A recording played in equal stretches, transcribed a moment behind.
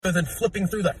than flipping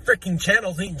through the freaking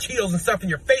channels, eating Cheetos and stuff in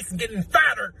your face and getting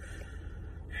fatter.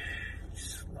 You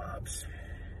slobs.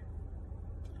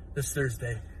 This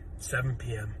Thursday, 7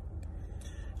 p.m.,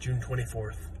 June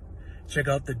 24th. Check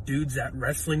out the Dudes at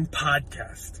Wrestling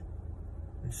podcast.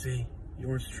 And see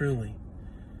yours truly,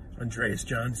 Andreas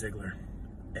John Ziegler,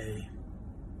 A.J.Z.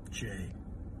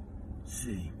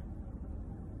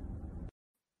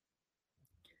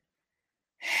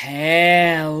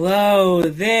 Hello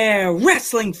there,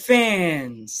 wrestling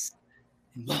fans,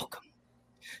 and welcome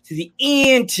to the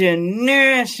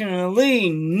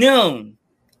internationally known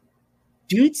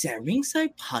Dudes at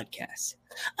Ringside podcast.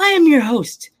 I am your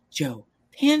host, Joe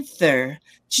Panther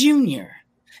Jr.,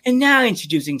 and now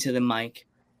introducing to the mic,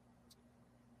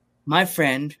 my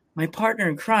friend, my partner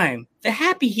in crime, the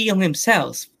happy heel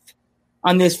himself,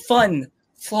 on this fun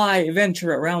fly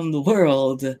adventure around the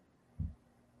world, the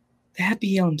happy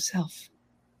heel himself,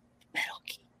 Metal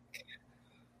Geek.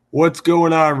 What's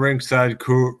going on, Ringside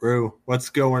Crew? What's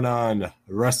going on,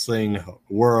 Wrestling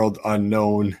World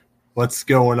Unknown? What's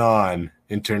going on,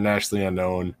 Internationally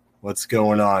Unknown? What's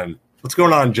going on? What's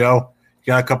going on, Joe?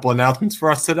 You got a couple announcements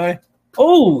for us today?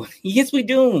 Oh, yes, we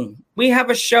do. We have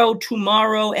a show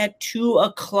tomorrow at 2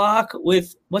 o'clock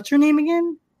with, what's her name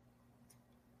again?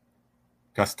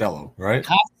 Costello, right?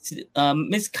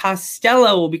 Miss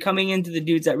Costello will be coming into the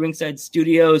Dudes at Ringside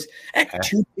Studios at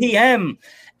 2 p.m.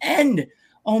 And,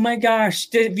 oh my gosh,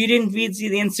 if you didn't see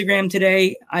the Instagram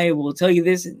today, I will tell you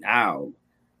this now.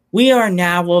 We are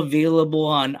now available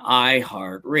on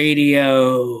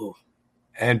iHeartRadio.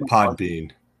 And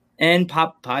Podbean. And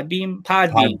Podbean?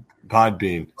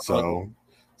 Podbean.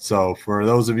 So for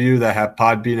those of you that have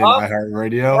Podbean and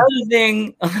iHeartRadio.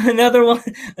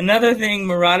 Another thing,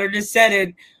 Marauder just said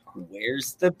it.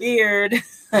 Where's the beard?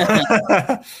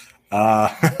 Come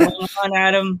on,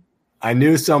 Adam. I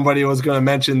knew somebody was going to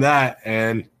mention that,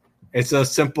 and it's a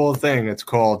simple thing. It's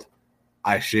called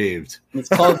I shaved. It's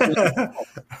called.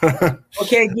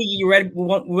 Okay, you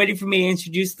ready for me to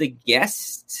introduce the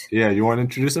guest? Yeah, you want to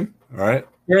introduce him? All right.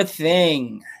 Sure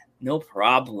thing. No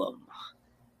problem.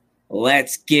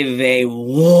 Let's give a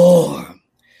warm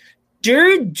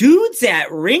Dudes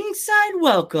at Ringside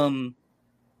welcome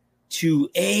to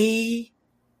A.J.Z.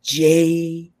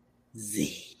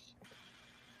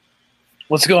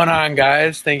 What's going on,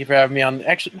 guys? Thank you for having me on.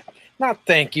 Actually, not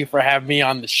thank you for having me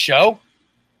on the show.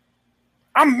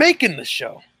 I'm making the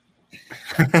show.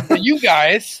 So you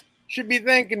guys should be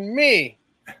thanking me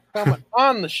coming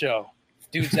on the show.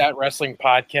 Dudes at Wrestling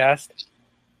podcast.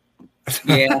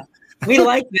 Yeah. We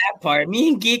like that part. Me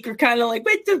and Geek are kind of like,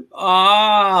 wait,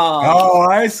 oh,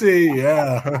 I see.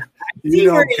 Yeah. You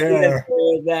don't care.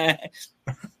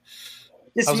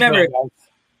 Just remember,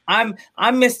 I'm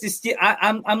Mr.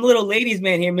 I'm little ladies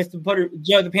man here, Mr.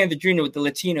 Joe the Panther Jr. with the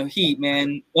Latino heat,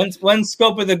 man. One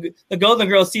scope of the Golden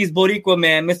Girl sees Boricua,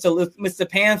 man. Mr.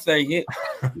 Panther,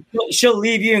 she'll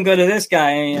leave you and go to this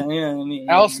guy. You know what I mean?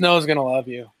 Al Snow's gonna love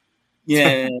you.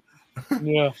 Yeah.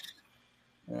 Yeah.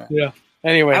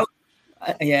 Anyway.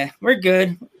 Yeah, we're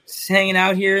good. Just hanging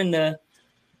out here in the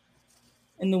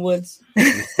woods.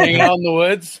 Hanging out in the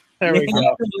woods? There we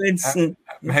go. I'm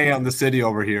hanging out in the city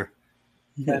over here.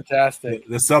 Fantastic.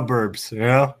 The suburbs, you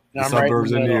know? The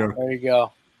suburbs in New York. There you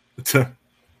go. PA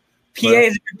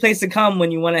is a good place to come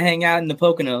when you want to hang out in the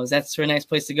Poconos. That's a nice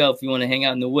place to go if you want to hang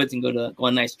out in the woods and go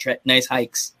on nice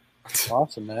hikes.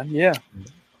 Awesome, man. Yeah.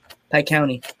 Pike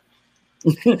County.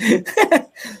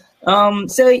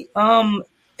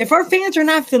 If our fans are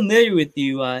not familiar with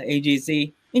you,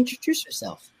 AJZ, introduce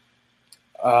yourself.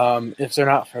 If they're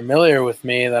not familiar with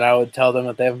me, then I would tell them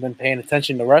that they haven't been paying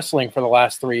attention to wrestling for the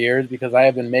last 3 years, because I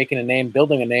have been making a name,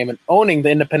 building a name, and owning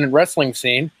the independent wrestling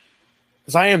scene,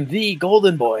 because I am the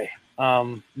golden boy.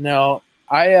 I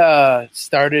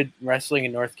started wrestling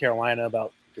in North Carolina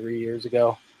about 3 years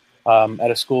ago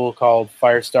at a school called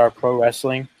Firestar Pro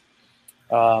Wrestling.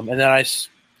 And then I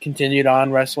continued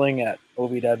on wrestling at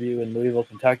OVW in Louisville,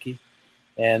 Kentucky.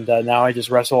 And now I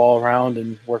just wrestle all around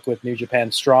and work with New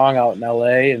Japan Strong out in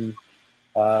LA. And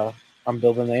I'm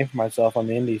building a name for myself on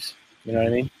the indies. You know what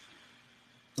I mean?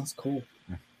 That's cool.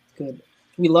 Good.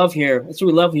 We love here. That's what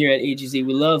we love here at AGZ.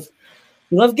 We love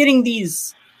getting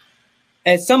these,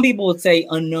 as some people would say,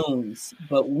 unknowns.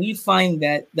 But we find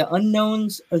that the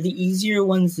unknowns are the easier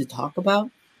ones to talk to.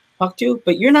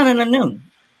 But you're not an unknown.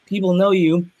 People know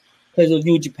you because of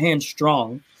New Japan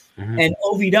Strong. And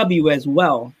OVW as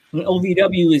well. And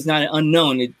OVW is not an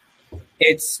unknown.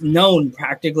 It's known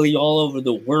practically all over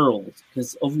the world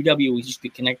because OVW used to be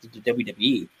connected to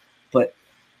WWE. But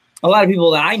a lot of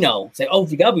people that I know say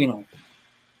OVW, and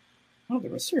oh, they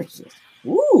were serious.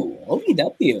 Ooh,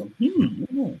 OVW.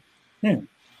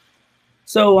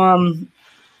 So,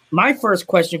 my first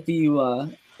question for you,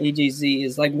 AJZ,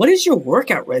 is like, what is your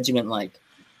workout regimen like?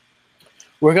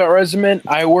 Workout regimen,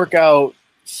 I work out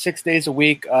 6 days a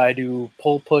week. I do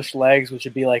pull, push, legs, which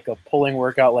would be like a pulling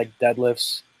workout like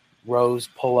deadlifts, rows,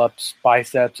 pull-ups,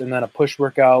 biceps, and then a push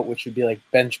workout, which would be like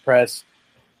bench press,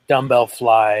 dumbbell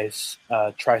flies,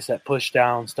 tricep push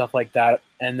down, stuff like that.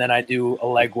 And then I do a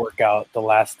leg workout the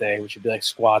last day, which would be like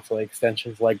squats, leg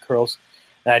extensions, leg curls.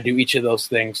 And I do each of those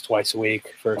things twice a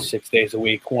week for 6 days a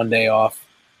week, 1 day off.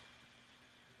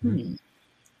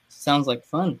 Sounds like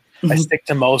fun. I stick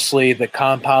to mostly the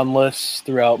compound lifts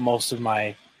throughout most of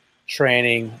my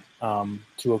training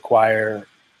to acquire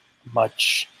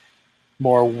much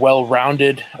more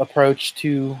well-rounded approach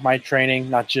to my training,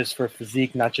 not just for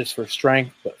physique, not just for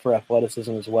strength, but for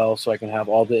athleticism as well, so I can have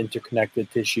all the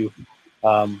interconnected tissue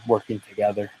working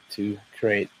together to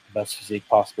create the best physique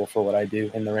possible for what I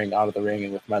do in the ring, out of the ring,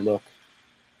 and with my look.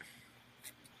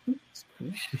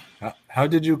 How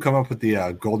did you come up with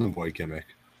the Golden Boy gimmick?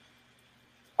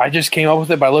 I just came up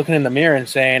with it by looking in the mirror and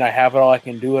saying, I have it all, I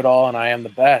can do it all, and I am the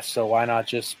best, so why not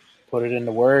just put it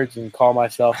into words and call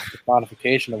myself the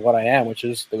modification of what I am, which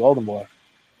is the Golden Boy.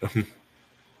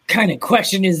 Kind of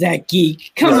question is that,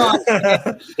 Geek? Come on.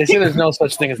 They say there's no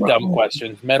such thing as dumb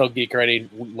questions. Metal Geek already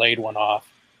laid one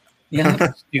off.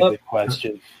 Yeah. Stupid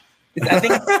question. I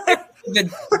think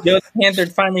the Panther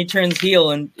finally turns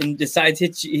heel and decides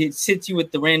hits you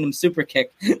with the random super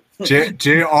kick.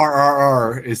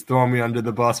 JRRR is throwing me under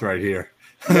the bus right here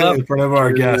in front of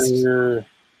our guests.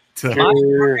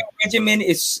 My regimen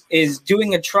is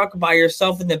doing a truck by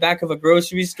yourself in the back of a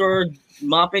grocery store,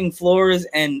 mopping floors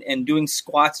and doing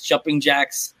squats, jumping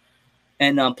jacks,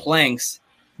 and planks.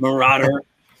 Marauder.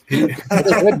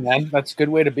 That's good, man. That's a good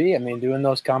way to be. I mean, doing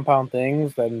those compound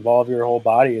things that involve your whole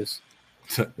body is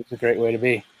a great way to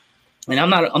be. And I'm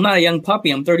not a young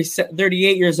puppy. I'm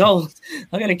 38 years old.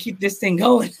 I gotta keep this thing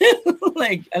going.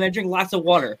 And I drink lots of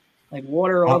water. Like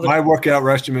water all the my workout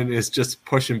regimen is just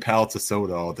pushing pallets of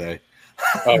soda all day.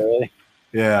 Oh, really?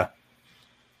 Yeah.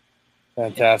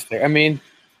 Fantastic. I mean,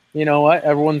 you know what?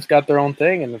 Everyone's got their own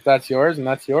thing, and if that's yours, and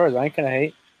that's yours, I ain't gonna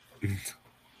hate.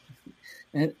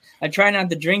 And I try not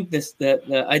to drink this. But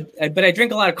I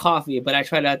drink a lot of coffee. But I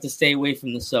try not to stay away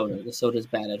from the soda. The soda's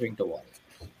bad. I drink the water.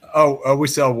 Oh, we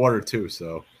sell water too.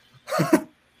 So. But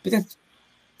that's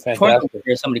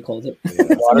fantastic. Somebody called it.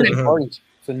 Yeah. Water is important.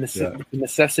 It's a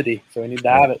necessity, so we need to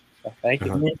have it. So thank you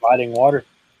for providing water.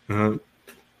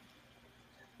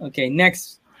 Okay,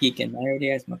 next, Geekin. I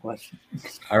already asked my question.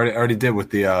 I already did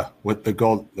with the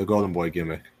Golden Boy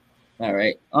gimmick. All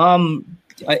right.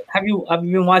 Have you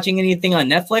been watching anything on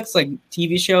Netflix, like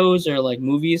TV shows or like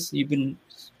movies? You've been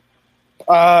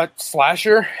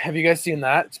Slasher. Have you guys seen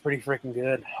that? It's pretty freaking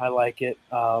good. I like it.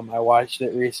 I watched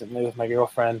it recently with my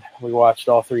girlfriend. We watched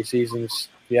all 3 seasons.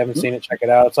 If you haven't seen it, check it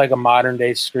out. It's like a modern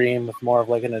day Scream with more of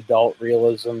like an adult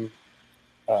realism,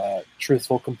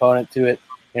 truthful component to it.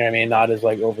 You know what I mean? Not as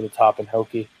like over the top and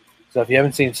hokey. So if you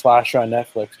haven't seen Slasher on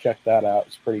Netflix, check that out.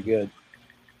 It's pretty good.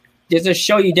 There's a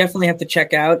show you definitely have to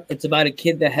check out. It's about a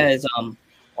kid that has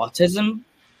autism.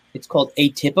 It's called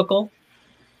Atypical.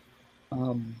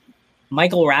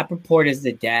 Michael Rappaport is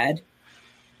the dad.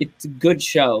 It's a good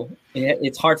show.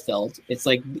 It's heartfelt. It's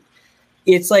like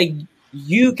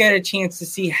you get a chance to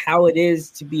see how it is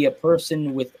to be a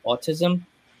person with autism.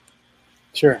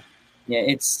 Sure. Yeah,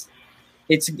 it's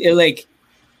like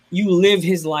you live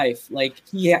his life. Like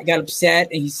he got upset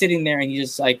and he's sitting there and he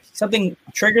just like something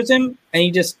triggers him and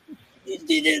he just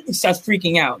starts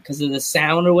freaking out because of the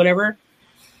sound or whatever.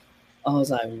 I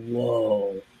was like,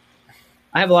 whoa.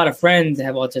 I have a lot of friends that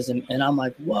have autism and I'm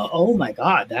like, whoa, oh my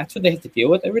God, that's what they have to deal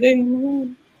with every day?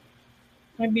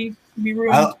 I'd be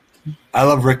ruined. I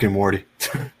love Rick and Morty.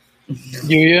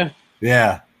 Do you?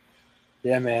 Yeah.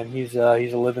 Yeah, man. He's a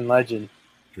living legend.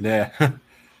 Yeah.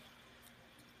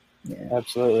 Yeah.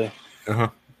 Absolutely. Uh-huh.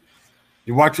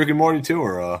 You watch Rick and Morty too,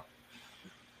 or?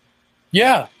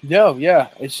 Yeah.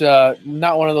 It's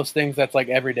not one of those things that's like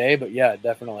every day, but yeah,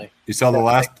 definitely. You saw the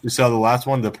last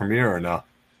one, the premiere, or no?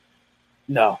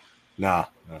 No. Nah.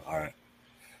 All right.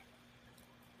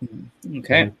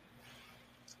 Okay.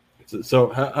 So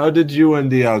how did you and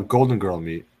the Golden Girl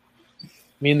meet?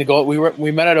 Me and the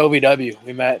we met at OVW.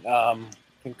 We met I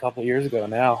think a couple of years ago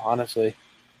now, honestly.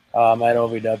 At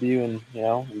OVW, and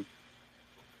we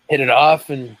hit it off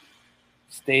and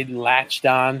stayed latched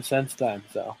on since then.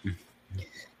 So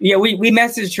yeah, we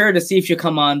messaged her to see if she'd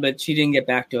come on, but she didn't get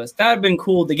back to us. That would have been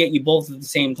cool to get you both at the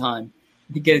same time.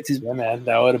 To get it to yeah, man,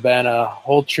 that would have been a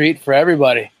whole treat for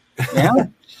everybody. Yeah.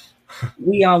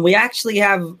 We actually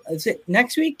have, is it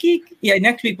next week, Geek? Yeah,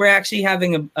 next week we're actually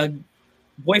having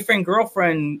boyfriend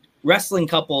girlfriend wrestling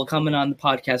couple coming on the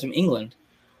podcast from England.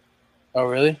 Oh,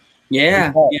 really?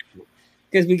 Yeah,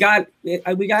 because we got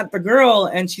the girl,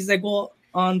 and she's like, well,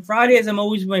 on Fridays I'm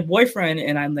always with my boyfriend,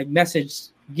 and I'm like, messaged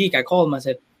Geek. I called him. I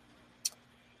said,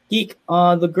 Geek,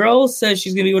 the girl says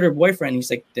she's gonna be with her boyfriend. He's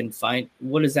like, then fine.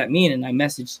 What does that mean? And I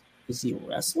messaged, is he a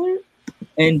wrestler?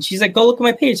 And she's like, go look at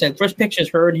my page. The first picture is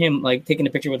her and him like taking a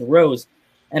picture with a rose.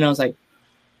 And I was like,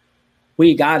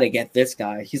 we gotta get this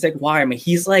guy. He's like, why? I mean,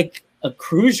 he's like a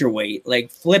cruiserweight, like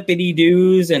flippity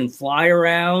doos and fly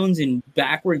arounds and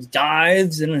backwards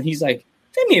dives. And he's like,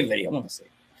 send me a video. I want to see.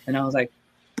 And I was like,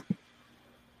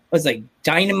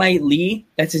 Dynamite Lee.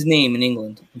 That's his name in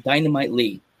England. Dynamite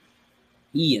Lee.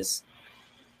 He is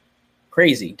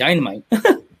crazy. Dynamite.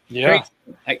 Yeah.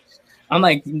 Crazy. I'm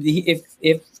like,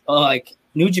 if like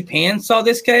New Japan saw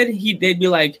this kid, they'd be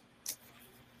like,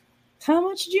 how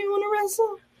much do you want to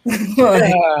wrestle?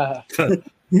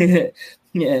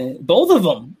 Yeah, both of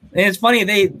them. And it's funny,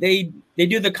 they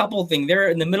do the couple thing. They're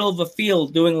in the middle of a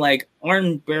field doing like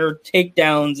arm bear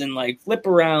takedowns and like flip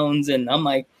arounds, and I'm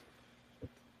like,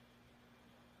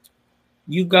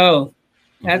 you go.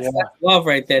 That's love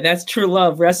right there. That's true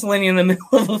love. Wrestling in the middle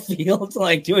of a field,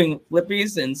 like doing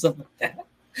flippies and stuff like that.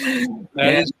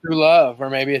 That is true love, or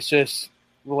maybe it's just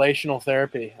relational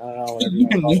therapy. I don't know. Whatever you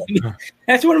want to call it.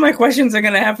 That's one of my questions are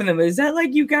going to have for them. Is that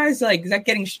like you guys, like, is that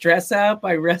getting stressed out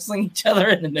by wrestling each other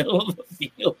in the middle of a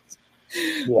field?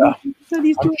 Yeah.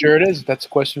 I'm sure it is. That's a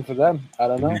question for them. I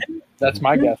don't know. That's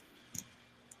my guess.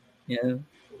 Yeah.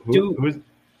 Who's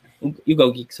You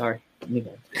go, Geek. Sorry.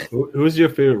 who's your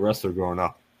favorite wrestler growing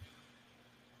up?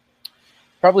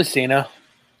 Probably Cena.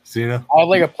 Cena? I have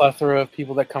like a plethora of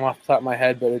people that come off the top of my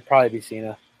head, but it'd probably be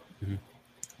Cena.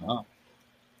 Oh.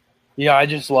 Yeah, I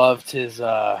just loved his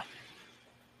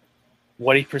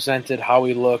what he presented, how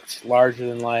he looked, larger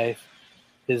than life,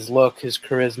 his look, his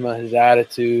charisma, his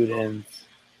attitude, and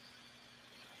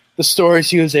the stories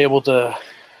he was able to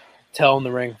tell in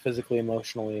the ring, physically,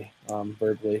 emotionally,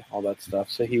 verbally, all that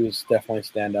stuff. So he was definitely a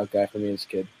standout guy for me as a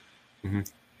kid. Mm-hmm.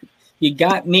 You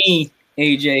got me,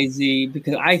 AJZ,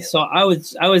 because I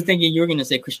was thinking you were going to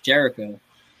say Chris Jericho,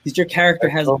 because your character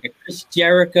has like a Chris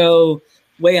Jericho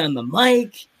way on the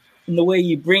mic, and the way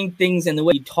you bring things, and the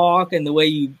way you talk, and the way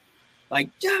you like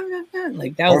that was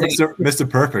like, Mr.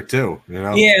 Perfect too, you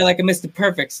know? Yeah, like a Mr.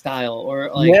 Perfect style, or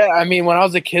like Yeah, I mean, when I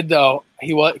was a kid though,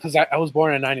 he was, because I was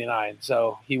born in '99,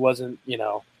 so he wasn't,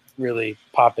 really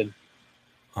popping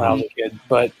when I was a kid.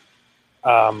 But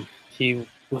he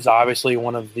was obviously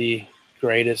one of the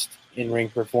greatest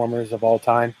in-ring performers of all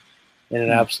time, and an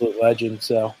absolute legend.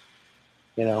 So,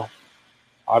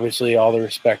 obviously all the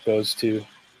respect goes to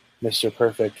Mr.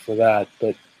 Perfect for that.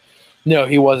 But no,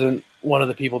 he wasn't one of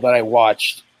the people that I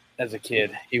watched as a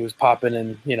kid. He was popping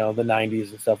in, the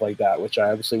 90s and stuff like that, which I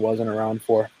obviously wasn't around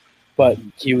for. But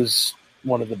he was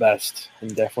one of the best,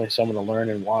 and definitely someone to learn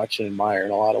and watch and admire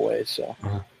in a lot of ways. So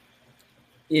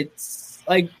it's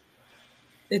like,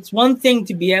 it's one thing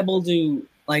to be able to,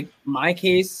 like my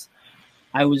case,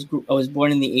 I was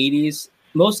born in the 80s.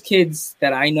 Most kids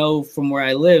that I know from where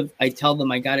I live, I tell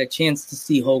them I got a chance to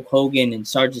see Hulk Hogan and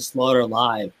Sergeant Slaughter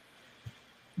live.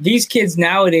 These kids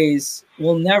nowadays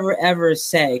will never ever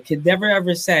say,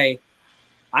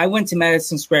 I went to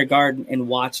Madison Square Garden and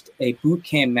watched a boot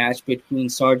camp match between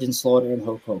Sergeant Slaughter and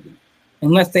Hulk Hogan,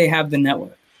 unless they have the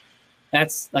network.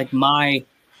 That's like my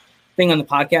thing on the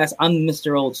podcast. I'm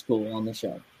Mr. Old School on the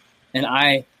show, and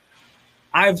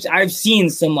I've seen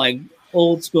some like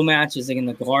old school matches like in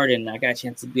the Garden. I got a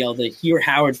chance to be able to hear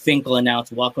Howard Finkel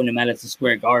announce "Welcome to Madison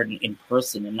Square Garden" in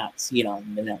person and not see it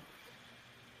on the network.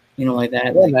 Like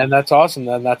that. Yeah, man, that's awesome.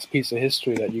 Then that's a piece of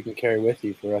history that you can carry with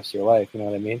you for the rest of your life. You know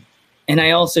what I mean? And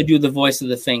I also do the voice of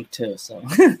the Fink too. So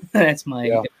that's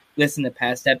my listen to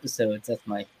past episodes. That's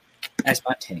my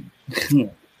thing.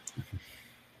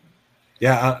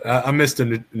 Yeah, I missed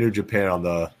the New Japan on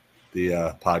the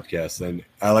podcast, and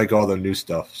I like all the new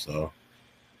stuff. So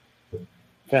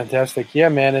fantastic. Yeah,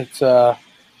 man, it's a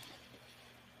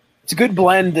good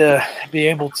blend to be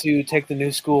able to take the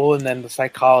new school and then the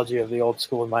psychology of the old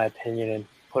school, in my opinion, and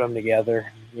put them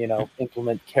together,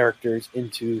 implement characters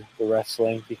into the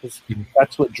wrestling, because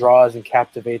that's what draws and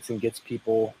captivates and gets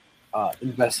people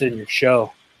invested in your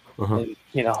show. And,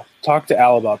 talk to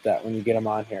Al about that when you get him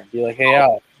on here. Be like, hey,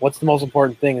 Al, what's the most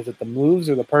important thing? Is it the moves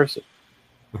or the person?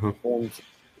 And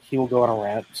he will go on a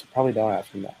rant, so probably don't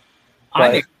ask him that.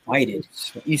 I'm excited.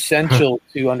 It's essential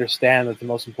to understand that the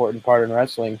most important part in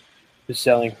wrestling is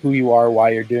selling who you are, why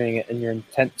you're doing it, and your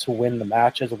intent to win the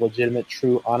match as a legitimate,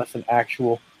 true, honest, and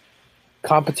actual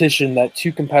competition that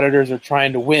two competitors are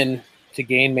trying to win to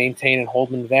gain, maintain, and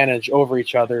hold an advantage over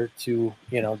each other to,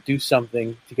 do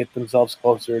something to get themselves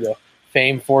closer to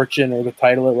fame, fortune, or the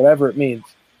title, or whatever it means.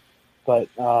 But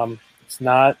it's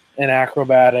not an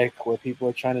acrobatic where people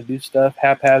are trying to do stuff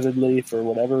haphazardly for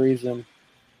whatever reason.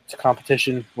 It's a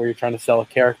competition where you're trying to sell a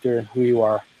character and who you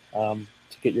are to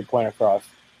get your point across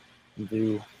and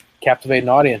to captivate an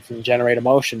audience and generate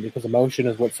emotion, because emotion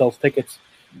is what sells tickets,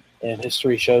 and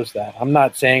history shows that. I'm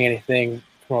not saying anything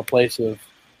from a place of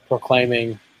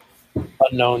proclaiming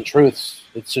unknown truths.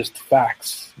 It's just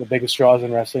facts. The biggest draws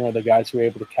in wrestling are the guys who are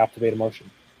able to captivate emotion.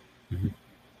 Mm-hmm.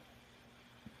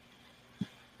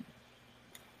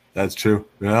 That's true.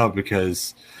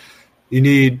 Because you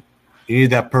need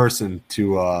that person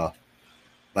to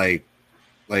like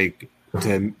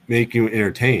to make you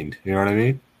entertained. You know what I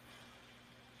mean?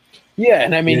 Yeah,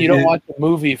 and I mean, you don't watch a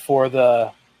movie for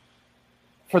the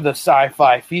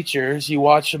sci-fi features. You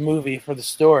watch a movie for the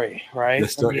story, right?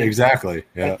 Exactly.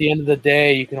 Yeah. At the end of the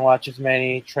day, you can watch as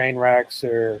many train wrecks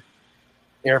or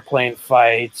airplane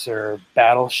fights or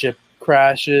battleship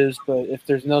crashes, but if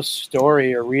there's no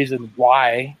story or reason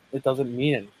why, it doesn't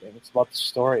mean anything. It's about the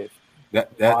story.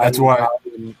 That's why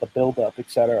the build-up,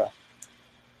 etc.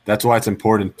 That's why it's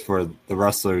important for the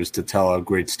wrestlers to tell a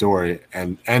great story,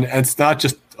 and it's not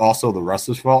just also the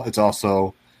wrestler's fault. It's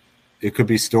also, it could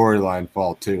be storyline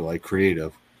fault too, like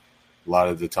creative, a lot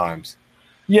of the times.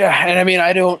 Yeah, and I mean,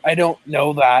 I don't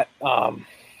know that,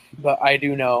 but I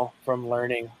do know from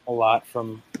learning a lot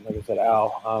from, like I said,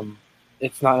 Al.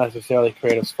 It's not necessarily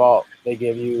creative's fault. They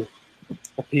give you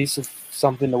a piece of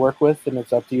something to work with, and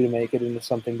it's up to you to make it into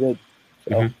something good.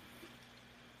 So. Mm-hmm.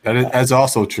 That's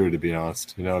also true, to be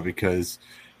honest, because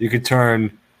you could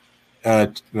turn,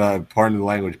 pardon the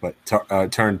language, but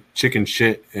turn chicken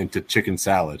shit into chicken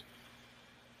salad.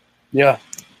 Yeah.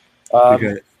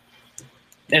 Because,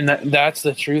 and that's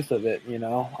the truth of it,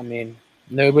 I mean,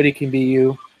 nobody can be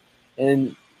you,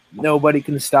 and nobody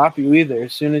can stop you either.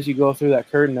 As soon as you go through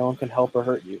that curtain, no one can help or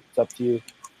hurt you. It's up to you.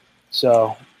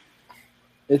 So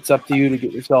it's up to you to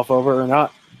get yourself over or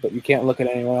not, but you can't look at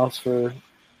anyone else for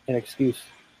an excuse.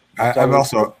 I'm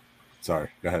also sorry.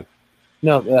 Go ahead.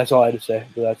 No, that's all I had to say.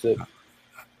 But that's it.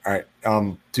 All right.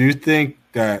 Do you think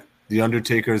that the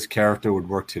Undertaker's character would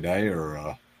work today,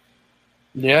 or?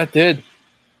 Yeah, it did.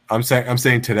 I'm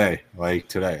saying today,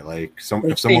 if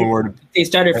someone were to, they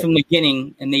started from the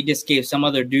beginning and they just gave some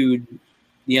other dude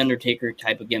the Undertaker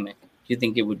type of gimmick. Do you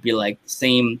think it would be like the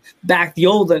same back the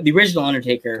original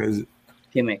Undertaker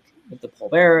gimmick with the Paul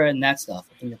Bearer and that stuff?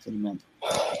 I think that's what he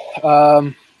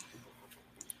meant.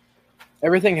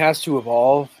 Everything has to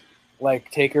evolve. Like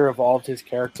Taker evolved his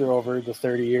character over the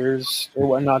 30 years or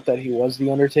whatnot that he was the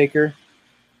Undertaker,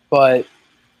 but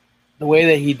the way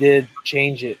that he did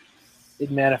change it,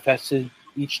 it manifested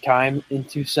each time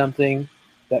into something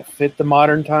that fit the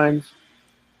modern times.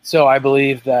 So I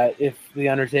believe that if the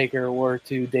Undertaker were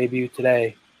to debut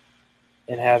today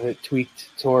and have it tweaked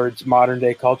towards modern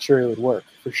day culture, it would work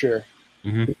for sure.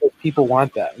 Mm-hmm. Because people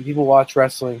want that. When people watch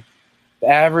wrestling, the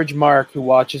average mark who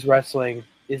watches wrestling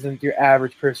isn't your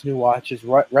average person who watches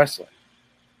wrestling.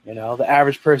 The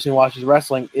average person who watches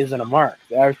wrestling isn't a mark.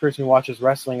 The average person who watches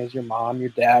wrestling is your mom, your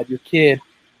dad, your kid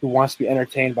who wants to be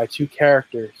entertained by two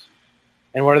characters.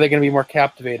 And what are they going to be more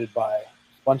captivated by?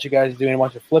 A bunch of guys doing a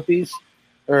bunch of flippies,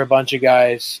 or a bunch of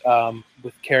guys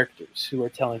with characters who are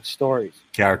telling stories?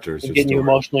 Characters. And getting you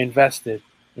emotionally invested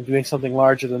and doing something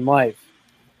larger than life.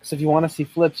 Because if you want to see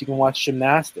flips, you can watch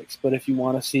gymnastics. But if you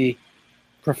want to see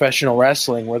professional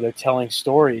wrestling where they're telling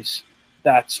stories,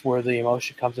 that's where the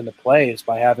emotion comes into play, is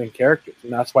by having characters.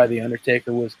 And that's why The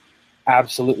Undertaker was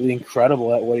absolutely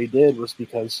incredible at what he did, was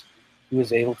because he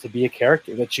was able to be a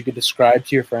character that you could describe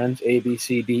to your friends A, B,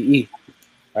 C, D, E,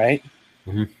 right?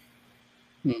 Mm-hmm.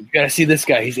 You got to see this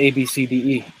guy. He's A, B, C,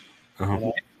 D, E.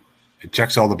 Uh-huh. It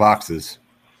checks all the boxes.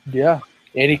 Yeah,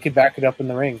 and he could back it up in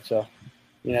the ring. So,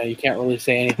 you can't really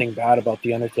say anything bad about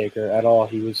The Undertaker at all.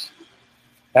 He was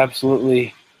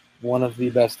absolutely one of the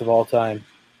best of all time,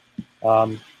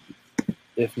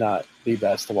 if not the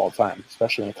best of all time,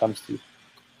 especially when it comes to.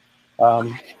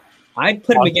 I'd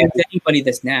put him against anybody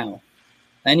that's now.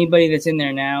 Anybody that's in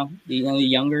there now, the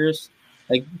youngers.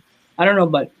 Like, I don't know,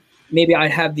 but maybe I'd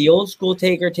have the old school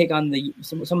Taker take on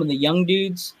some of the young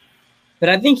dudes. But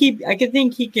I could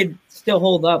think he could still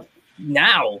hold up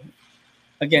now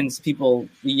against the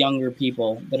younger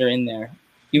people that are in there.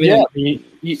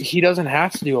 He doesn't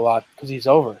have to do a lot because he's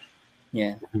over.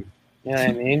 Yeah. You know what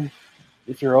I mean?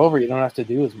 If you're over, you don't have to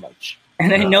do as much.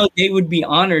 And I know they would be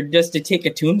honored just to take a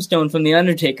tombstone from The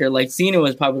Undertaker. Like, Cena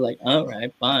was probably like, all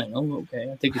right, fine. Oh, okay.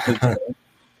 I'll take a tombstone.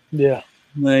 Yeah.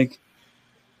 Like,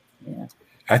 yeah.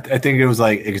 I think it was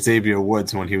like Xavier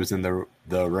Woods when he was in the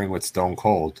ring with Stone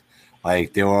Cold.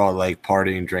 Like they were all like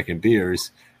partying, drinking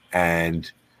beers, and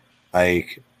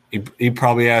like he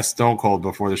probably asked Stone Cold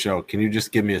before the show, "Can you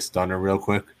just give me a stunner real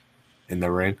quick in the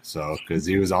ring?" So because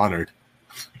he was honored.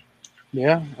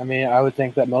 Yeah, I mean, I would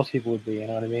think that most people would be. You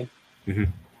know what I mean? Mm-hmm.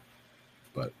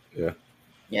 But yeah.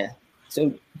 Yeah.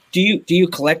 So do you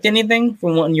collect anything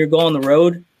from when you're going on the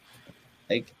road?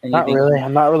 Like anything? Not really.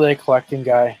 I'm not really a collecting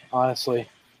guy, honestly.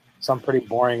 So I'm pretty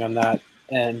boring on that.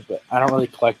 But I don't really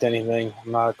collect anything.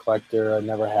 I'm not a collector. I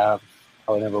never have.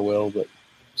 Probably never will. But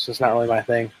it's just not really my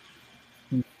thing.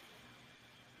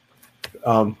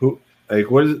 Who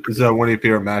like what is one of your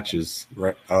favorite matches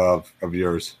of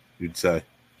yours? You'd say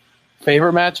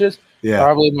Favorite matches? Yeah,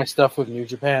 Probably my stuff with New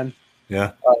Japan.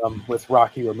 Yeah, with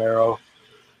Rocky Romero.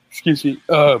 Excuse me.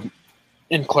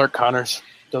 And Clark Connors.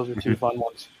 Those are two fun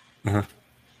ones. Uh-huh.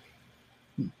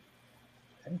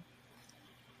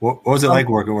 What was it like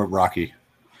working with Rocky?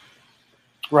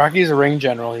 Rocky's a ring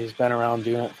general. He's been around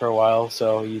doing it for a while,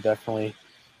 so he definitely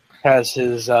has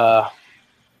his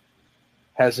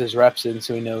reps in,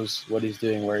 so he knows what he's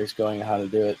doing, where he's going, and how to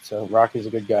do it. So Rocky's a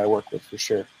good guy to work with for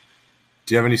sure.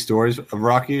 Do you have any stories of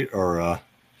Rocky, or?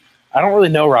 I don't really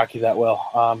know Rocky that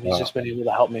well. He's just been able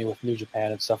to help me with New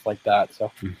Japan and stuff like that.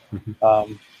 So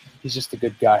he's just a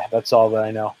good guy. That's all that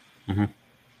I know. Mm-hmm.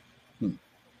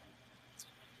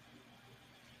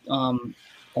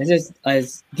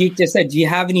 As Geek just said, do you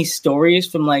have any stories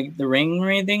from like the ring or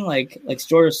anything, like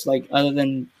stories like other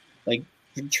than like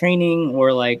training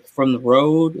or like from the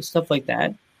road, stuff like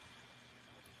that?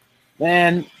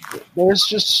 Man, there's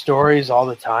just stories all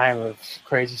the time of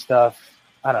crazy stuff.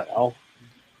 I don't know,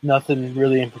 nothing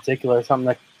really in particular. Something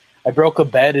like I broke a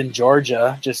bed in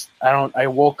Georgia. I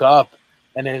woke up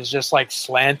and it was just like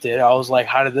slanted. I was like,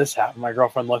 how did this happen? My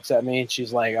girlfriend looks at me and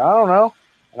she's like, I don't know.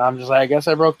 And I'm just like, I guess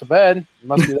I broke the bed. It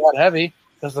must be that heavy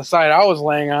because the side I was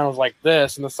laying on was like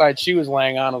this, and the side she was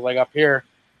laying on was like up here.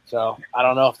 So I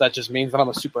don't know if that just means that I'm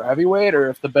a super heavyweight or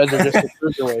if the beds are just the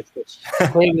cruiserweights.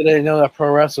 But crazy that I didn't know that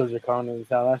pro wrestlers are coming into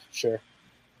town. That's for sure.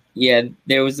 Yeah,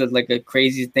 there was a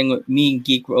crazy thing with me and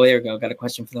Geek. Oh, there we go. Got a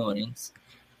question for the audience.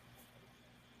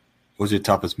 What was your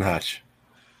toughest match?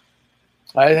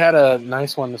 I had a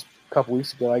nice one this couple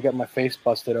weeks ago. I got my face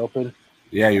busted open.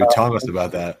 Yeah, you were telling us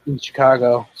about that. In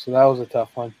Chicago, so that was a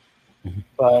tough one. Mm-hmm.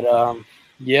 But,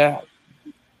 yeah,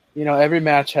 every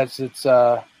match has its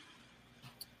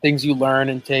things you learn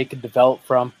and take and develop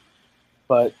from.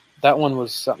 But that one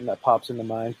was something that pops into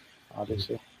mind,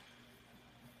 obviously.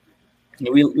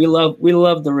 We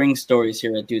love the ring stories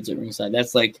here at Dudes at Ringside.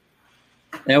 That's like,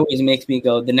 that always makes me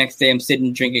go. The next day I'm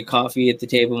sitting drinking coffee at the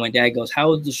table. My dad goes,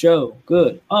 "How was the show?"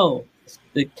 "Good." "Oh,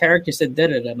 the character said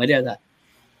da-da-da." My dad's like,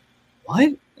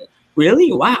 "What?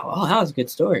 Really? Wow. Oh, that was a good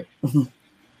story."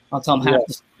 I'll tell him half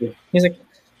the story. He's like,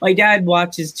 my dad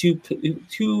watches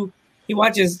he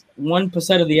watches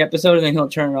 1% of the episode and then he'll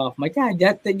turn it off. My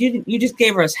dad, you just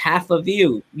gave us half a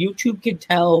view. YouTube can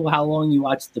tell how long you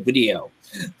watched the video.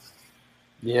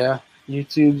 Yeah,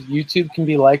 YouTube can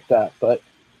be like that, but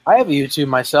I have a YouTube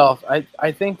myself.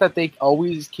 I think that they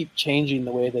always keep changing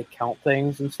the way they count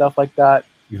things and stuff like that.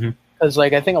 Mm-hmm. Because,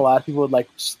 like, I think a lot of people would, like,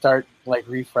 start, like,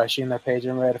 refreshing their page. I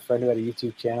remember I had a friend who had a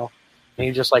YouTube channel, and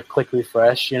you just, like, click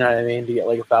refresh, you know what I mean, to get,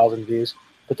 like, 1,000 views.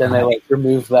 But then they, like,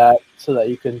 remove that so that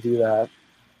you couldn't do that.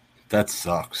 That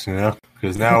sucks,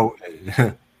 because now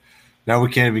we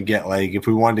can't even get, like, if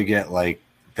we wanted to get, like,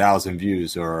 1,000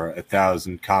 views or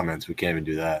 1,000 comments, we can't even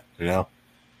do that, Yeah.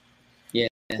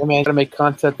 I mean, I gotta make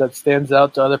content that stands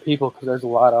out to other people because there's a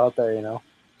lot out there,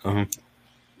 Uh-huh.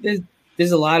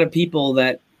 There's a lot of people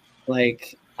that,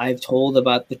 like, I've told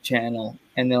about the channel,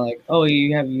 and they're like, "Oh,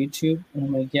 you have YouTube?" And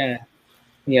I'm like, "Yeah,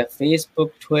 we have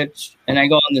Facebook, Twitch," and I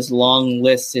go on this long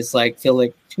list. It's like feel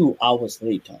like 2 hours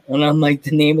later, and I'm like,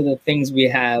 the name of the things we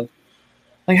have.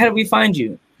 Like, how do we find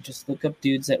you? Just look up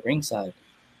Dudes at Ringside.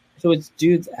 So it's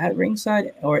Dudes at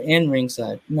Ringside or in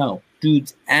Ringside? No,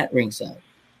 Dudes at Ringside.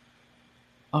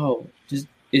 Oh,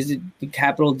 is it the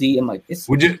capital D? I'm like, it's.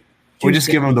 We just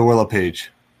give them the Willow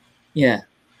page. Yeah.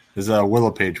 There's a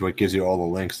Willow page where it gives you all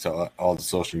the links to all the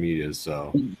social medias.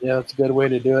 So yeah, that's a good way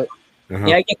to do it. Uh-huh.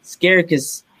 Yeah, I get scared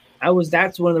because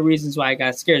that's one of the reasons why I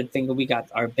got scared, thinking we got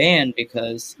our ban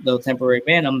because the temporary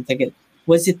ban. I'm thinking,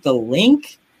 was it the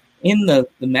link in the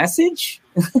message?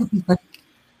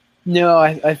 No,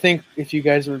 I think if you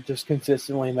guys were just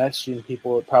consistently messaging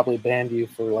people, it probably banned you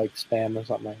for like spam or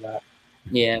something like that.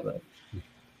 Yeah, but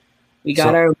we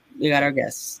got our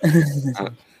guests.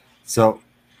 So,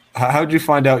 how did you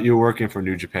find out you were working for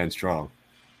New Japan Strong?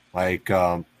 Like,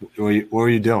 what were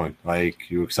you doing?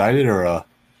 Like, you excited or?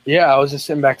 Yeah, I was just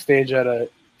sitting backstage at a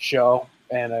show,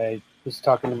 and I was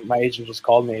talking. My agent just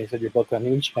called me. He said, "You're booked on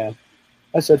New Japan."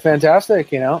 I said, "Fantastic,"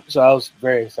 So I was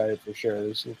very excited for sure. It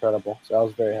was incredible. So I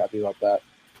was very happy about that.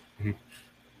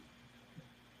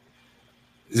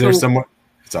 Is there someone?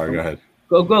 Sorry, go ahead.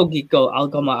 Go, geek, go. I'll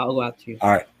go out to you.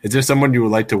 All right. Is there someone you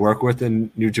would like to work with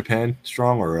in New Japan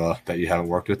Strong, or that you haven't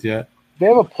worked with yet? They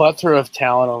have a plethora of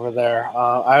talent over there.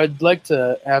 I would like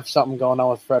to have something going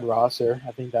on with Fred Rosser.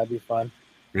 I think that'd be fun.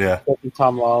 Yeah.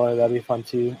 Tom Lawler, that'd be fun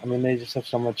too. I mean, they just have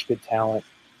so much good talent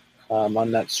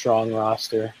on that Strong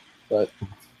roster. But,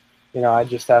 I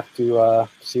just have to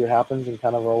see what happens and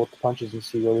kind of roll with the punches and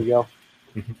see where we go.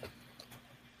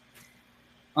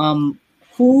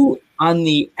 Who on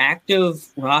the active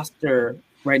roster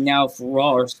right now for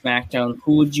Raw or SmackDown,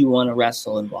 who would you want to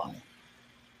wrestle and why?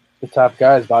 The top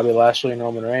guys, Bobby Lashley and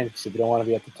Roman Reigns. If you don't want to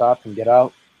be at the top, then get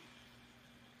out.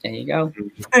 There you go.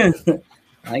 I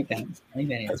like that.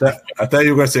 I thought you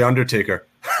were going to say Undertaker.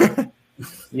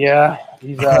 Yeah,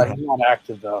 he's not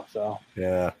active though. So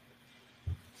yeah.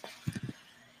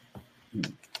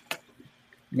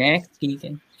 Next,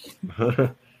 Keegan.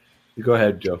 You go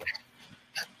ahead, Joe.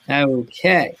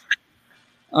 Okay.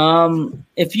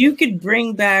 If you could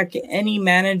bring back any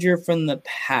manager from the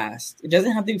past, it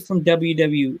doesn't have to be from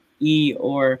WWE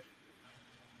or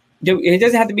it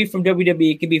doesn't have to be from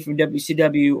WWE. It could be from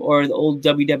WCW or the old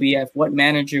WWF. What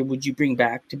manager would you bring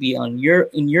back to be in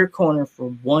your corner for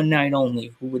one night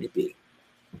only? Who would it be?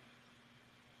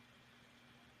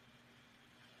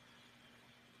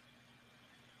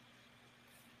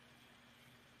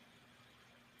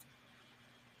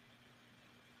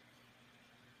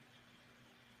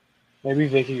 maybe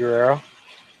Vicky Guerrero.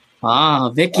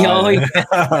 Vicky always.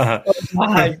 Oh,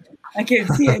 God. I can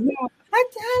see it now.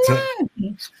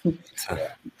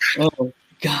 Oh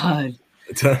God!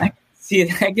 I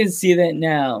can see that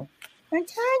now.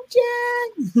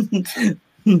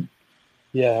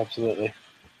 Yeah, absolutely.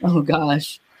 Oh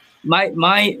gosh,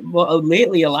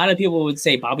 lately a lot of people would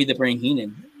say Bobby the Brain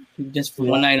Heenan, just for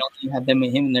one night only, have him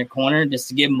in their corner just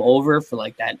to give him over for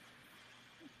like that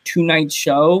 2-night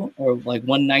show or like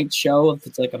 1 night show. If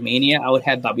it's like a Mania, I would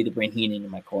have Bobby the Brain Heenan in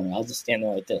my corner. I'll just stand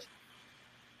there like this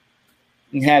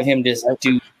and have him just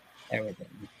do everything.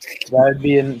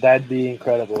 That'd be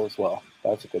incredible as well.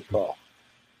 That's a good call.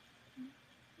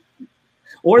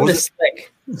 Or the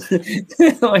Slick.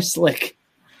 Or Slick.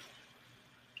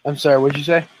 I'm sorry, what'd you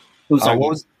say? What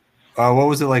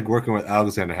was it like working with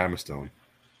Alexander Hammerstone?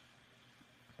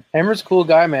 Hammer's a cool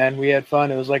guy, man. We had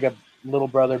fun. It was like a little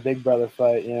brother, big brother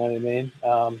fight, you know what I mean?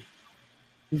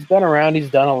 He's been around, he's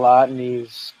done a lot, and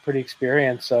he's pretty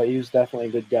experienced, so he was definitely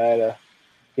a good guy to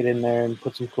get in there and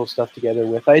put some cool stuff together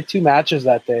with. I had 2 matches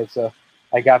that day, so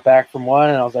I got back from one,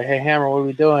 and I was like, "Hey, Hammer, what are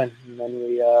we doing?" And then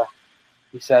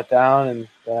we sat down, and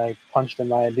then I punched in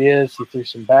my ideas. He threw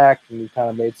some back, and we kind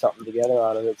of made something together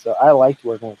out of it. So I liked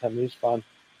working with him. He was fun.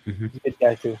 Mm-hmm. He's a good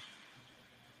guy, too.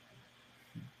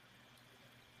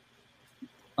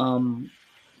 I'm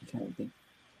trying to think.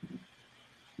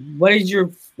 What is your...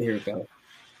 Here we go.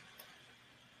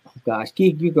 Oh, gosh.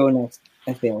 You go next.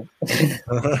 I failed.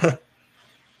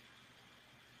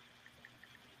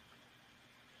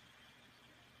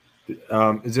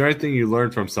 Is there anything you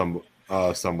learned from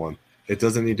someone? It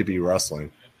doesn't need to be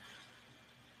wrestling.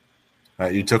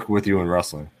 You took with you in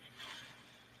wrestling.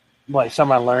 Like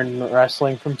someone learned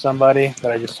wrestling from somebody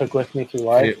that I just took with me through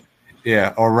life?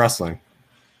 Yeah, or wrestling.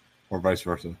 Or vice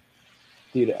versa.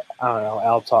 Dude, I don't know.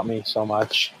 Al taught me so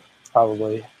much.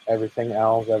 Probably everything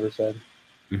Al's ever said.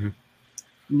 Mm-hmm.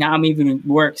 Now I'm even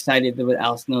more excited that with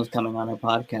Al Snow's coming on our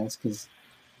podcast because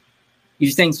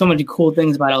you're saying so many cool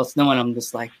things about Al Snow, and I'm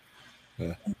just like,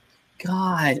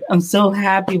 God, I'm so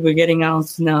happy we're getting Al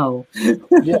Snow.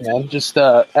 Yeah, man. Just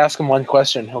ask him one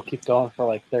question. He'll keep going for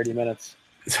like 30 minutes.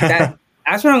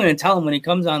 That's what I'm going to tell him when he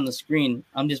comes on the screen.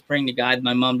 I'm just praying to God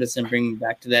my mom doesn't bring me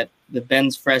back to the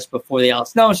Ben's Fresh before the Al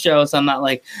Snow show, so I'm not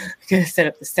like, I got to set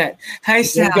up the set. Hi,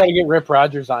 Sal. You got to get Rip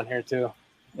Rogers on here, too.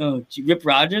 Oh, Rip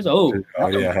Rogers? Oh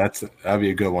yeah, that'd be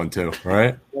a good one, too,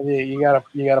 right? You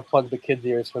gotta plug the kids'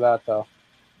 ears for that, though.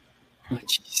 Oh,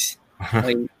 jeez.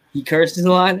 Like, he curses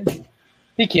a lot?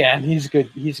 He can. He's good.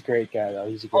 He's a great guy, though.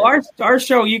 He's a great our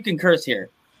show, you can curse here.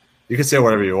 You can say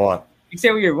whatever you want. You can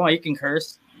say what you want. You can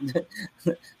curse.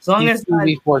 As long he's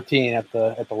as 14 at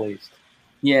the least.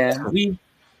 Yeah, he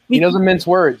doesn't mince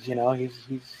words. You know, he's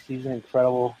an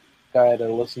incredible guy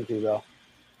to listen to, though.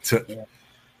 Yeah.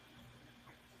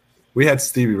 We had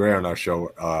Stevie Ray on our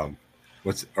show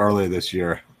earlier this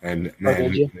year, and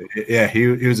man, yeah, he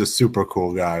was a super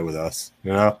cool guy with us.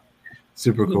 You know,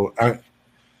 super cool.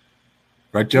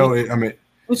 Right, Joe? I mean,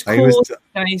 was Like, cool,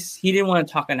 nice. He didn't want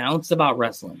to talk an ounce about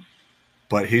wrestling.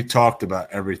 but he talked about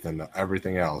everything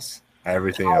else.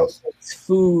 Politics,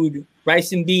 food,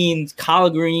 rice and beans,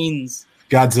 collard greens,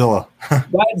 Godzilla.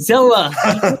 Godzilla.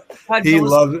 He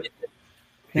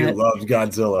Godzilla's- loved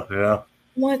Godzilla. Yeah.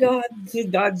 Oh my god, the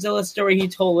Godzilla story he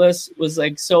told us was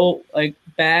like so like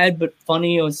bad but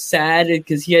funny. It was sad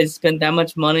because he had spent that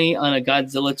much money on a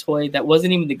Godzilla toy that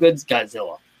wasn't even the good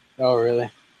Godzilla. Oh, really?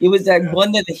 It was that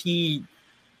one that he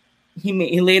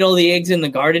laid all the eggs in the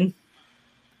garden.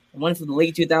 The one from the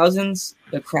late 2000s,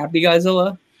 the crappy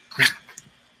Godzilla.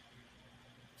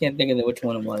 Can't think of which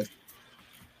one it was.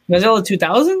 Godzilla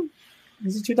 2000?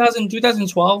 Is it 2000?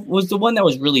 2012 was the one that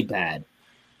was really bad.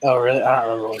 Oh, really? I don't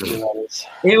remember what year that is.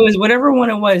 It was whatever one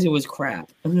it was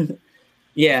crap.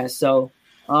 Yeah, so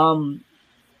I'm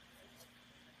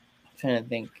trying to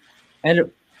think.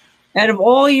 Out of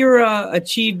all your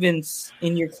achievements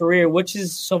in your career, which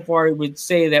is so far I would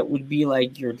say that would be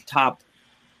like your top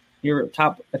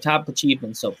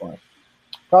achievement so far?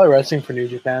 Probably wrestling for New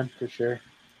Japan for sure.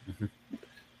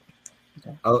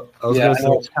 I was Yeah, gonna I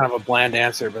know say, it's kind of a bland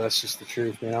answer, but that's just the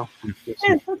truth, you know. Yeah,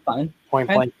 that's fine. Point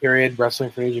blank period, wrestling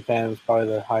for New Japan was probably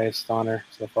the highest honor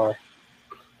so far.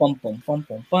 Bum, bum, bum,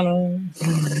 bum, bum.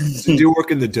 did you work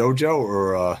in the dojo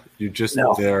or you just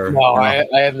No. there? No, I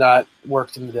have not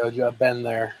worked in the dojo. I've been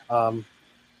there for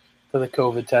the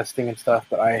COVID testing and stuff,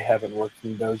 but I haven't worked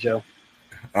in the dojo.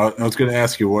 I was going to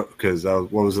ask you what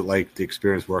was it like the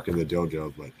experience working in the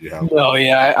dojo, but you have. No,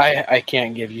 yeah, I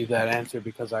can't give you that answer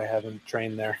because I haven't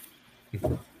trained there.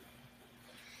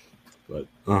 But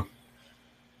go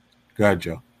ahead,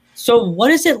 Joe. So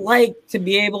what is it like to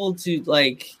be able to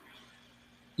like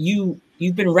you've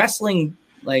been wrestling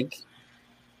like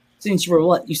since you were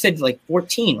what? You said like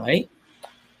 14, right?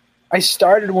 I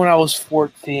started when I was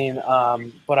 14,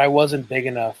 but I wasn't big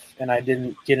enough, and I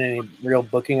didn't get any real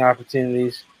booking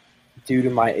opportunities due to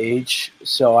my age,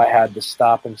 so I had to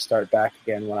stop and start back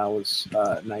again when I was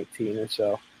 19 or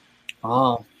so.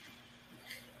 Oh.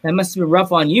 That must have been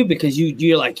rough on you because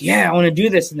you're like, yeah, I want to do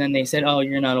this, and then they said, oh,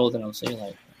 you're not old enough, so you're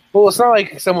like, Well, it's not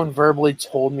like someone verbally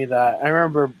told me that. I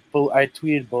remember I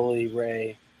tweeted Bully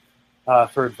Ray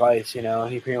for advice, you know,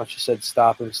 and he pretty much just said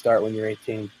stop and start when you're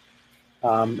 18.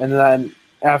 And then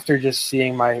after just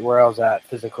seeing where I was at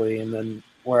physically and then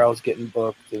where I was getting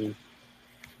booked, and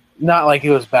not like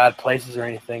it was bad places or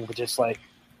anything, but just like,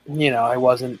 you know, I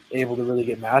wasn't able to really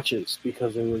get matches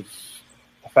because it was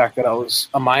the fact that I was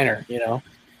a minor, you know.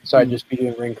 So I'd just be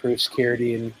doing ring crew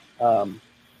security and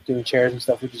doing chairs and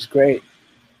stuff, which is great.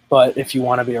 But if you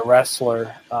want to be a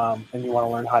wrestler and you want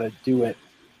to learn how to do it,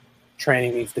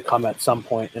 training needs to come at some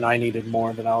point, and I needed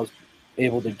more than I was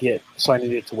able to get, so I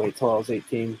needed to wait till I was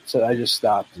 18. So I just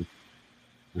stopped.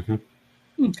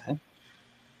 Mm-hmm. okay.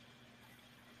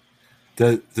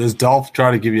 Does Dolph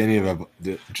try to give you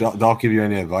Dolph give you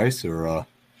any advice or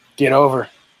Get over.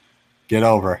 get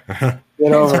over?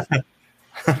 Get over.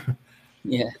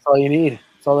 Yeah. That's all you need.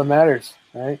 That's all that matters,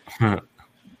 right?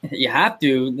 You have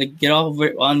to like get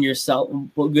over on yourself.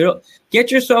 Get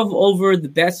yourself over the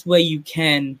best way you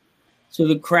can, so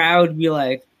the crowd be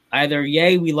like, either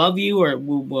yay, we love you, or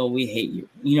well, we hate you.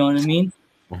 You know what I mean?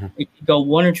 Mm-hmm. It could go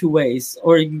one or two ways,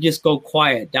 or you can just go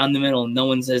quiet down the middle, and no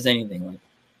one says anything. Like,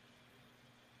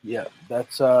 Yeah,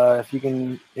 that's if you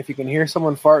can hear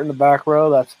someone fart in the back row,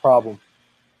 that's a problem.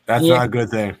 That's Yeah. not a good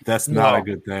thing. That's not a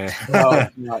good thing. No,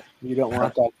 it's not. You don't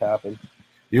want that to happen.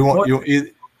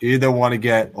 You either want to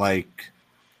get like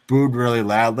booed really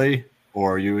loudly,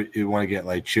 or you want to get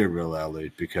like cheered really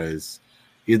loudly, because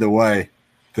either way,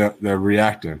 they're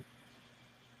reacting.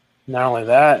 Not only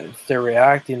that, if they're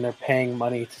reacting, they're paying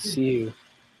money to see you.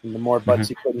 And the more butts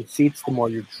you put in seats, the more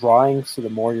you're drawing, so the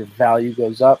more your value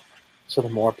goes up, so the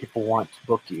more people want to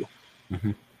book you.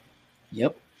 Mm-hmm.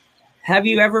 yep. Have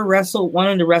you ever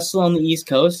wanted to wrestle on the East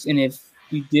Coast? And if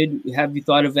you did, have you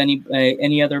thought of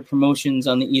any other promotions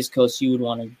on the East Coast you would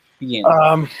want to be in?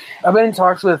 I've been in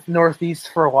talks with Northeast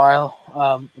for a while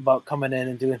about coming in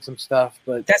and doing some stuff,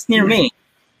 but That's near me.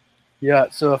 yeah.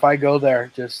 So if I go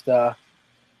there, just pay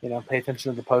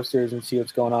attention to the posters and see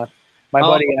what's going on. My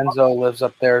buddy Enzo lives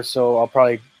up there, so I'll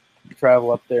probably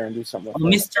travel up there and do something. With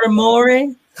him. Mr.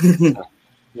 Amore.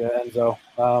 Yeah, Enzo.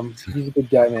 He's a good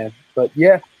guy, man. But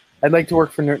yeah, I'd like to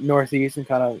work for Northeast and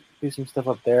kind of do some stuff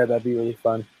up there. That'd be really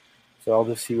fun. So I'll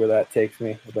just see where that takes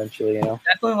me eventually, you know.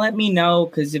 Definitely let me know,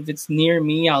 because if it's near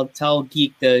me, I'll tell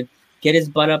Geek to get his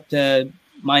butt up to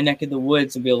my neck of the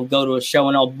woods and we'll go to a show,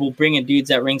 and we'll bring a Dudes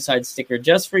at Ringside sticker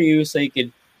just for you, so you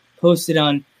could post it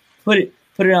on, put it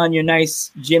on your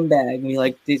nice gym bag and be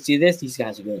like, see this? These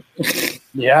guys are good.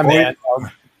 Yeah, man.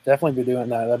 I'll definitely be doing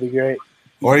that. That'd be great.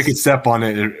 Or you could step on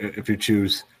it if you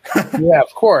choose. Yeah,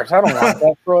 of course. I don't want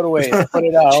that. Throw it away. Put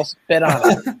it out. I'll spit on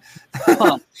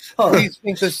it. What do you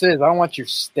think this is? I don't want your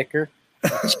sticker.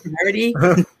 Charity.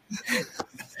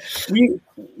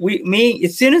 Me,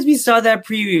 as soon as we saw that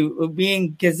preview,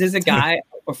 because there's a guy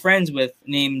we're friends with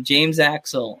named James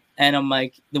Axel, and I'm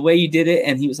like, the way you did it,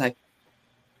 and he was like,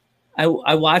 I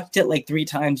watched it like 3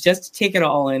 times just to take it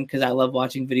all in because I love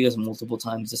watching videos multiple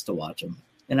times just to watch them,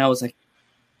 and I was like,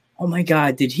 oh my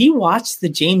god, did he watch the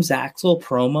James Axel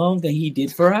promo that he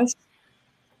did for us?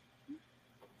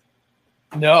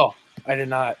 No, I did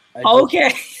not.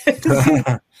 Okay,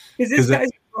 because this guy's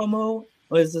promo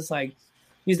was just like.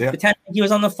 Pretending he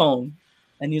was on the phone,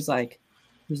 and he was like,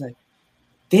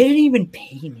 they didn't even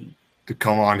pay me to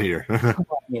come on here.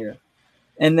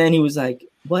 And then he was like,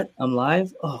 what? I'm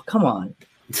live? Oh, come on.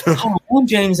 Oh, I'm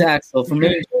James Axel from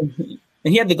and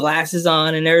he had the glasses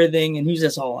on and everything, and he was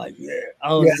just all like,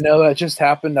 no, that just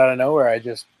happened out of nowhere. I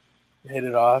just hit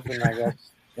it off, and I guess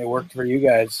it worked for you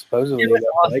guys, supposedly. It was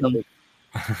awesome.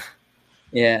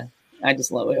 Yeah, I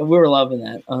just love it. We were loving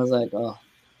that. I was like,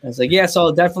 yeah, so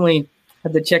I'll definitely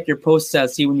have to check your posts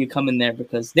out, see when you come in there,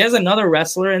 because there's another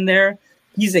wrestler in there.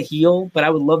 He's a heel, but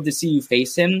I would love to see you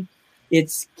face him.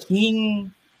 It's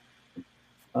King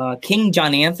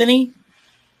John Anthony.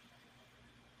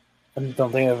 I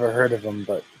don't think I've ever heard of him,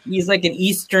 but he's like an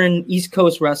East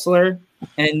Coast wrestler,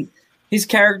 and his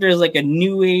character is like a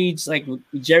new age, like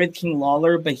Jerry King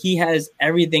Lawler, but he has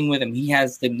everything with him. He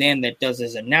has the man that does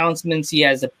his announcements. He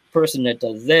has the person that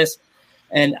does this.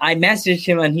 And I messaged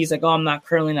him, and he's like, "Oh, I'm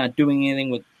currently not doing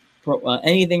anything with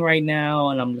anything right now."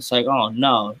 And I'm just like, "Oh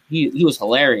no, he was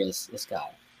hilarious, this guy."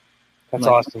 That's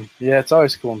awesome. Yeah, it's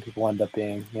always cool when people end up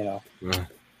being,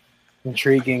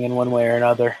 intriguing in one way or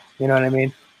another. You know what I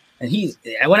mean? And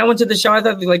when I went to the show, I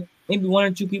thought like maybe 1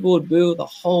 or 2 people would boo. The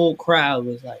whole crowd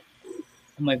was like,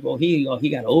 "I'm like, well, he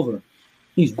got over.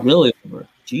 He's really over.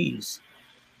 Jeez."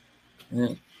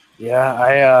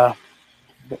 Yeah,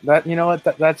 That you know what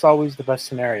that's always the best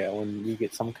scenario when you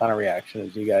get some kind of reaction,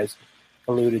 as you guys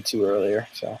alluded to earlier.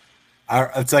 So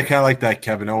it's like kind of like that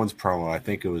Kevin Owens promo. I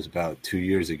think it was about 2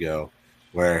 years ago,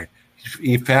 where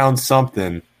he found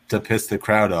something to piss the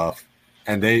crowd off,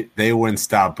 and they wouldn't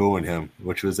stop booing him,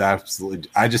 which was absolutely.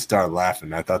 I just started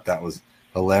laughing. I thought that was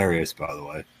hilarious. By the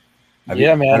way, Go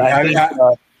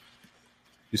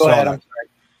ahead. I'm sorry.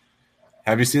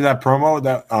 Have you seen that promo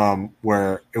that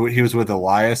where he was with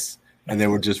Elias? And they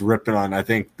were just ripping on, I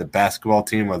think, the basketball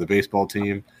team or the baseball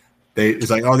team.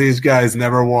 It's like, oh, these guys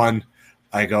never won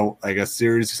like a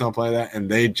series or something like that. And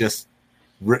they just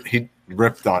he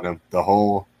ripped on him the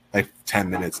whole 10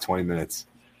 minutes, 20 minutes.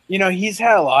 He's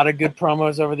had a lot of good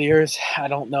promos over the years. I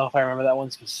don't know if I remember that one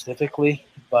specifically,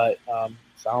 but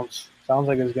sounds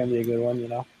like it was going to be a good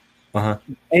one. Uh-huh.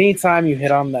 Anytime you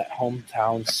hit on that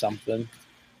hometown something,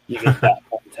 you get that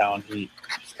hometown heat.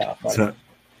 It's kind of fun.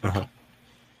 Uh-huh.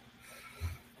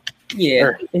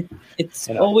 Yeah, it's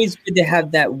always good to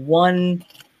have that one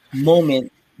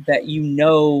moment that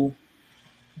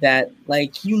that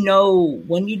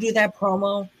when you do that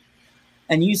promo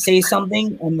and you say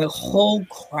something and the whole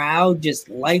crowd just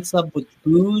lights up with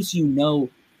boos,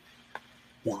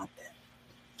 got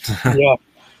that. Yeah.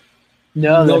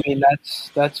 No, I mean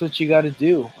that's what you got to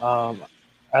do.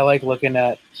 I like looking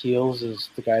at heels as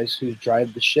the guys who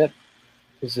drive the ship,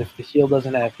 because if the heel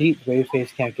doesn't have heat, the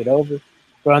babyface can't get over.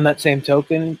 But on that same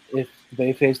token, if the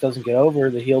babyface doesn't get over,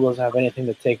 the heel doesn't have anything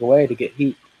to take away to get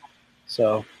heat.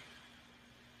 So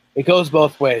it goes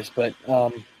both ways, but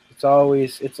it's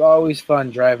always fun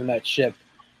driving that ship,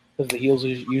 because the heels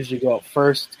usually go out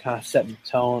first, kind of setting the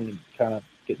tone and kind of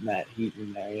getting that heat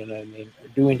in there. You know what I mean? Or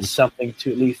doing something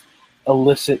to at least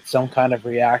elicit some kind of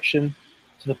reaction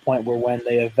to the point where when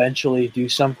they eventually do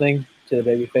something to the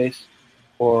babyface,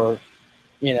 or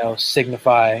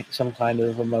signify some kind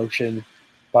of emotion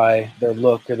by their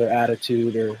look or their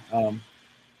attitude, or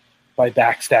by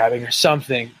backstabbing or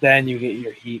something, then you get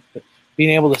your heat. But being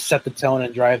able to set the tone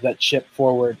and drive that ship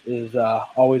forward is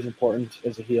always important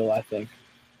as a heel, I think.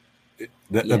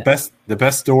 The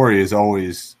best story is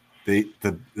always the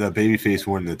babyface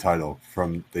winning the title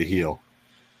from the heel.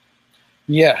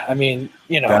 Yeah, I mean,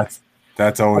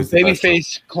 that's always the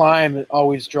babyface climb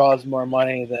always draws more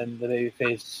money than the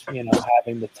babyface,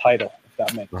 having the title, if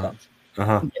that makes sense.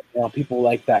 Uh-huh. People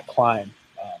like that climb.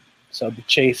 So the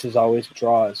chase is always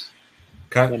draws.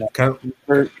 Daniel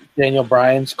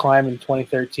Bryan's climb in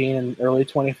 2013 and early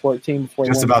 2014 before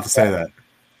just about to say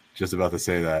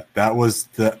that. That was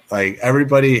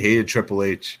everybody hated Triple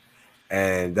H,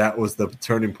 and that was the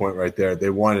turning point right there.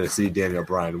 They wanted to see Daniel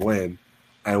Bryan win,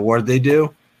 and what did they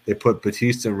do? They put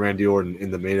Batista and Randy Orton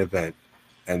in the main event,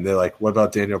 And they're like, what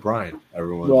about Daniel Bryan?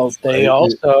 Everyone. Well, they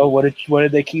also what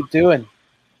did they keep doing?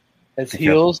 As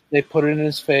heels, they put it in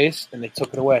his face and they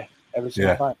took it away every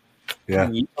single time. Yeah.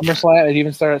 SummerSlam, it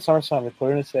even started at SummerSlam. They put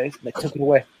it in his face and they took it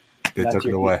away. They took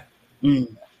it away.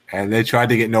 And they tried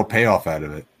to get no payoff out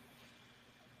of it.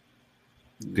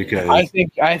 Because I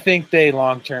think they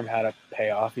long term had a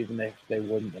payoff, even if they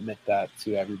wouldn't admit that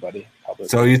to everybody publicly.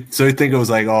 So you think it was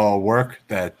like all work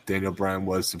that Daniel Bryan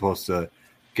was supposed to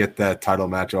get that title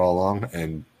match all along,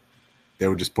 and they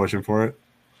were just pushing for it?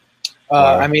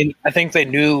 I mean, I think they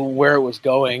knew where it was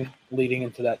going leading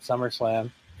into that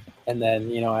SummerSlam, and then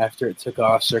after it took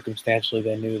off circumstantially,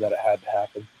 they knew that it had to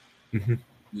happen. Mm-hmm.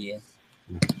 Yeah.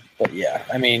 But yeah,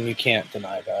 I mean, you can't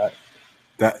deny that.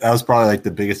 That was probably like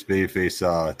the biggest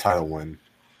babyface title win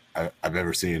I've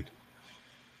ever seen.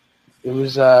 It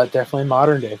was definitely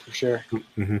modern day for sure.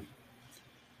 Mm-hmm.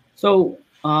 So,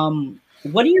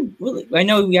 what do you really? I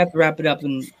know we have to wrap it up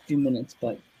in a few minutes,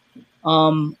 but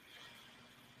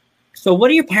so what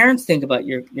do your parents think about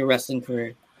your wrestling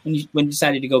career when you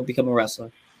decided to go become a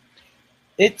wrestler?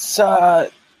 It's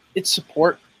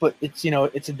support, but it's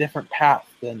it's a different path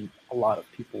than a lot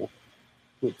of people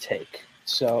would take.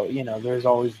 So there's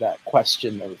always that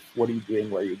question of what are you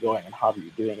doing, where are you going, and how are you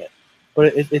doing it.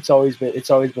 But it's always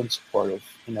been supportive.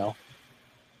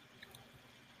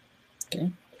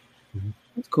 Okay,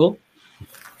 that's cool.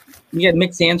 You get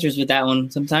mixed answers with that one.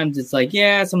 Sometimes it's like,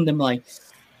 yeah. Some of them are like,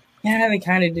 yeah, they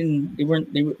kind of didn't. They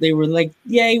were like,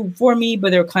 yay for me, but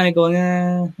they were kind of going,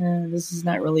 this is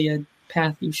not really a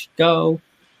path you should go.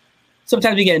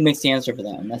 Sometimes we get a mixed answer for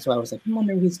that, and that's why I was like, I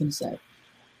wonder what he's going to say.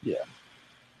 Yeah.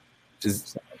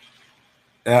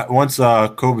 Once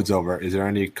COVID's over, is there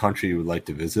any country you would like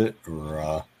to visit,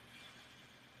 or?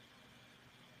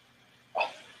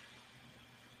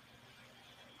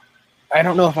 I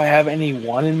don't know if I have any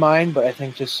one in mind, but I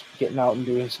think just getting out and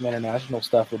doing some international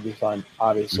stuff would be fun,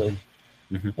 obviously.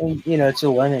 Mm-hmm. And, it's a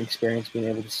learning experience being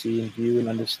able to see and view and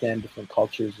understand different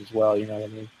cultures as well, you know what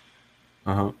I mean?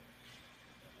 Uh-huh.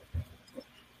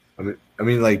 I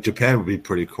mean, like Japan would be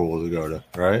pretty cool to go to,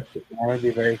 right? Japan would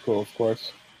be very cool, of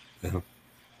course. Yeah.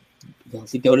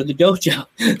 You go to the dojo.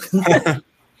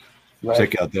 Right.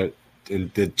 Check out the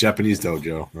Japanese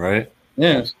dojo, right?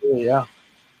 Yeah. Absolutely, yeah.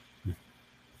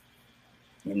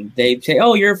 And they say,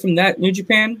 "Oh, you're from that New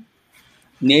Japan?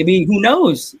 Maybe, who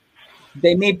knows?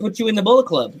 They may put you in the Bullet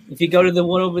Club. If you go to the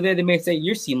one over there, they may say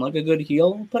you seem like a good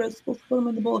heel. Put them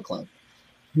in the Bullet Club.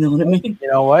 You know what I mean?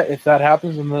 You know what? If that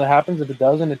happens, then that happens. If it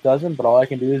doesn't, it doesn't. But all I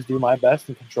can do is do my best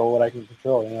and control what I can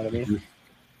control. You know what I mean?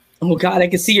 Oh God, I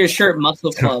can see your shirt,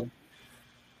 Muscle Club.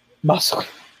 Muscle.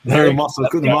 The Muscle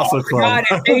Club. God,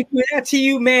 if they do that to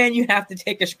you, man, you have to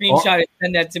take a screenshot and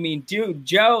send that to me, dude.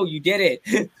 Joe, you did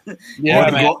it. Yeah,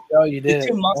 man. Joe, you did the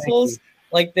two muscles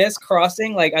like this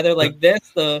crossing, like either like this,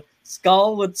 the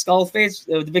skull with skull face,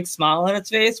 with the big smile on its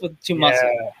face, with two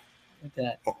muscles like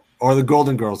that, or the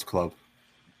Golden Girls Club.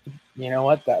 You know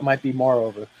what? That might be more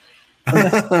over.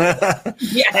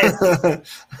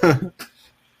 Yes.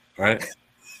 Right.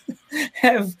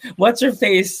 Have what's her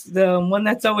face? The one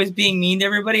that's always being mean to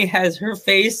everybody has her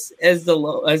face as the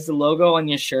logo on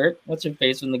your shirt. What's her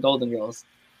face from the Golden Girls?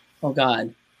 Oh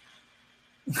God.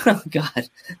 Oh God.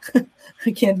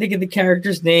 I can't think of the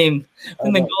character's name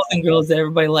from the Golden Girls that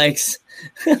everybody likes.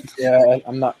 Yeah,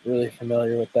 I'm not really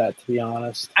familiar with that, to be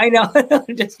honest. I know.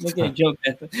 I'm just making a joke.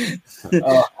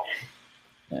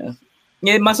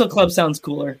 Yeah, Muscle Club sounds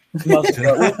cooler. Muscle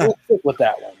Club. We'll stick with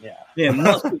that one. Yeah. Yeah,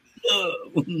 Muscle Club.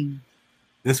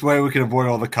 This way we can avoid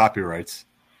all the copyrights.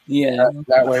 Yeah.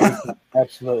 That way we can,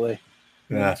 absolutely.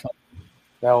 Yeah.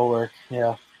 That will work.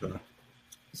 Yeah.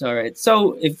 It's all right.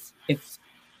 So if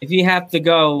you have to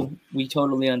go, we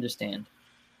totally understand.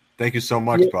 Thank you so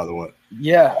much, by the way.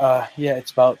 Yeah,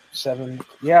 it's about 7.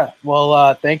 Yeah.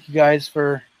 Well, thank you guys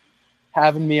for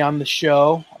having me on the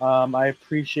show. I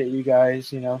appreciate you guys,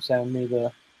 sending me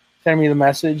the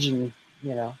message and,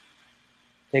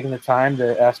 taking the time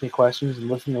to ask me questions and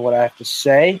listen to what I have to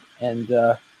say. And,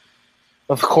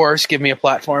 of course, give me a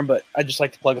platform. But I'd just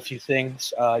like to plug a few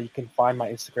things. You can find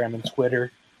my Instagram and Twitter,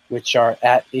 which are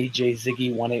at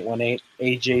AJZiggy1818,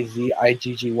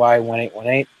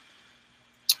 AJZIGGY1818.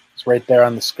 It's right there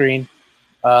on the screen.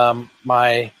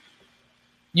 My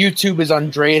YouTube is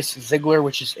Andreas Ziegler,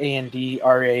 which is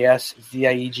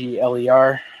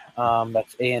ANDRASZIEGLER.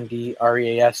 That's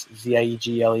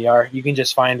ANDRASZIEGLER. You can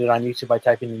just find it on YouTube by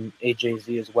typing in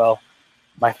AJZ as well.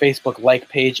 My Facebook like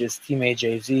page is Team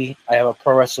AJZ. I have a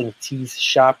Pro Wrestling Tees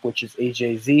shop, which is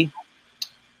AJZ.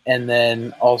 And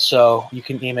then also you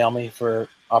can email me for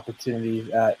opportunities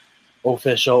at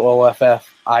official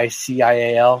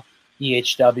OFFICIAL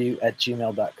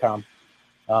ehw@gmail.com.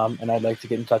 And I'd like to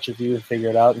get in touch with you and figure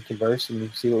it out and converse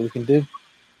and see what we can do.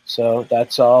 So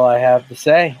that's all I have to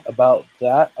say about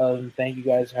that. Thank you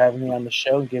guys for having me on the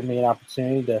show and giving me an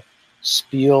opportunity to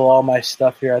spiel all my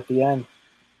stuff here at the end.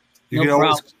 You could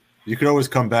always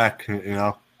come back, you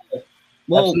know.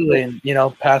 Well, absolutely,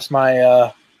 and pass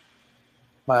my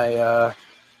my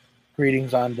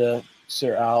greetings on to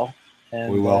Sir Al.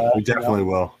 And We will. We definitely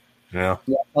will. Yeah.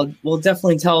 we'll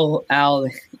definitely tell Al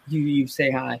you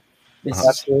say hi.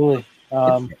 Absolutely.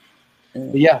 But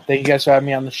yeah, thank you guys for having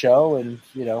me on the show, and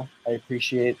I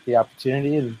appreciate the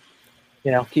opportunity, and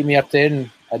keep me updated, and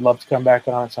I'd love to come back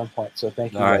on at some point. So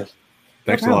thank you All guys. right.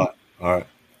 Thanks a lot. All right.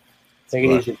 Take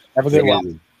it easy. Have a good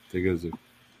one. Take it easy.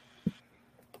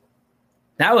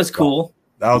 That was cool.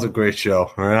 That was a great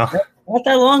show. Yeah. Not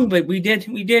that long, but we did.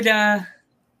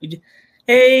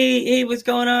 Hey, what's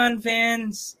going on,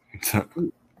 fans?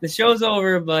 The show's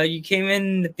over, but you came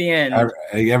in at the end.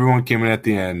 Everyone came in at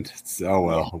the end. Oh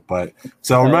well. But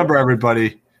so remember,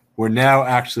 everybody, we're now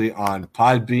actually on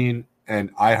Podbean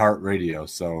and iHeartRadio.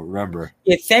 So remember.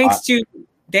 Yeah, thanks to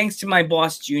my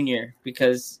boss Junior,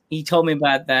 because he told me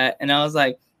about that, and I was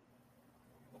like,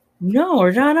 no,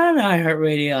 we're not on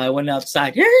iHeartRadio. I went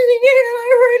outside. Yeah,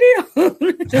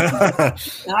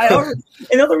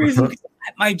 iHeartRadio. Another reason,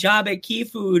 at my job at Key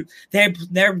Food,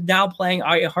 they're now playing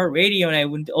iHeartRadio, and I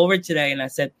went over today and I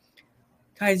said,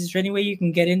 guys, is there any way you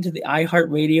can get into the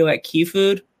iHeartRadio at Key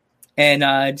Food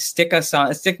and stick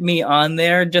me on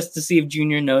there just to see if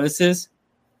Junior notices?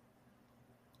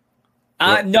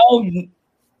 No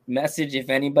message. If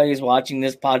anybody's watching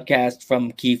this podcast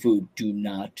from Key Food, do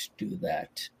not do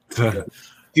that.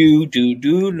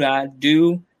 do not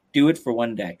do it for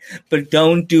one day, but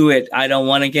don't do it. I don't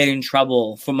want to get in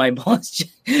trouble for my boss.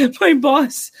 My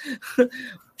boss,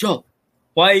 Joe,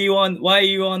 why are you on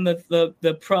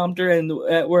the prompter and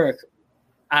at work?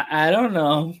 I don't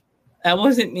know. That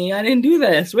wasn't me. I didn't do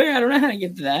that. I swear I don't know how to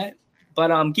get to that.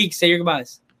 But Geek, say your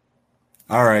goodbyes.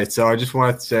 All right. So I just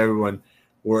wanted to say, everyone,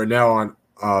 we're now on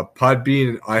Podbean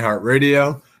and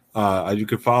iHeartRadio. You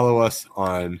can follow us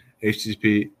on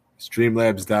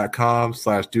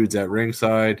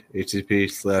http://streamlabs.com/dudes@ringside,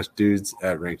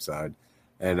 http://dudes@ringside.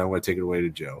 And I'm going to take it away to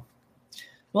Joe.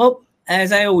 Well,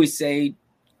 as I always say,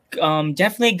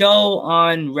 definitely go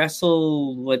on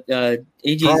Wrestle with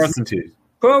AJ's Pro Wrestling Tees.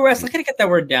 Pro Wrestling. I gotta get that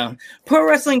word down. Pro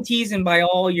Wrestling Tees, and buy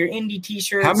all your indie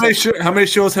T-shirts. How many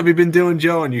shows have you been doing,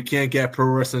 Joe? And you can't get Pro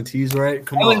Wrestling Tees right?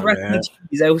 Come on, man.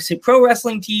 Tees. I would say Pro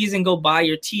Wrestling Tees, and go buy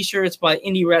your T-shirts. Buy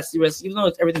indie wrestling. Even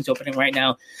though everything's opening right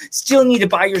now, still need to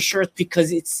buy your shirts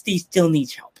because they still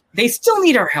need help. They still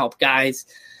need our help, guys.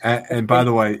 And by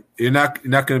the way, you're not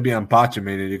going to be on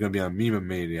Botchamania. You're going to be on Meme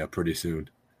Mania pretty soon.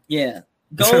 Yeah,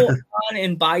 go on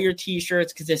and buy your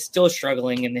T-shirts because they're still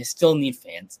struggling and they still need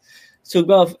fans. So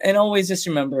go, and always just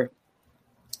remember,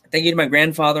 thank you to my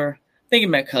grandfather, thank you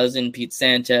to my cousin, Pete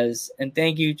Sanchez, and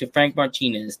thank you to Frank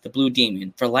Martinez, the Blue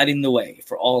Demon, for lighting the way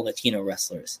for all Latino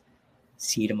wrestlers.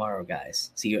 See you tomorrow,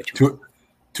 guys. See you at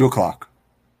 2 o'clock.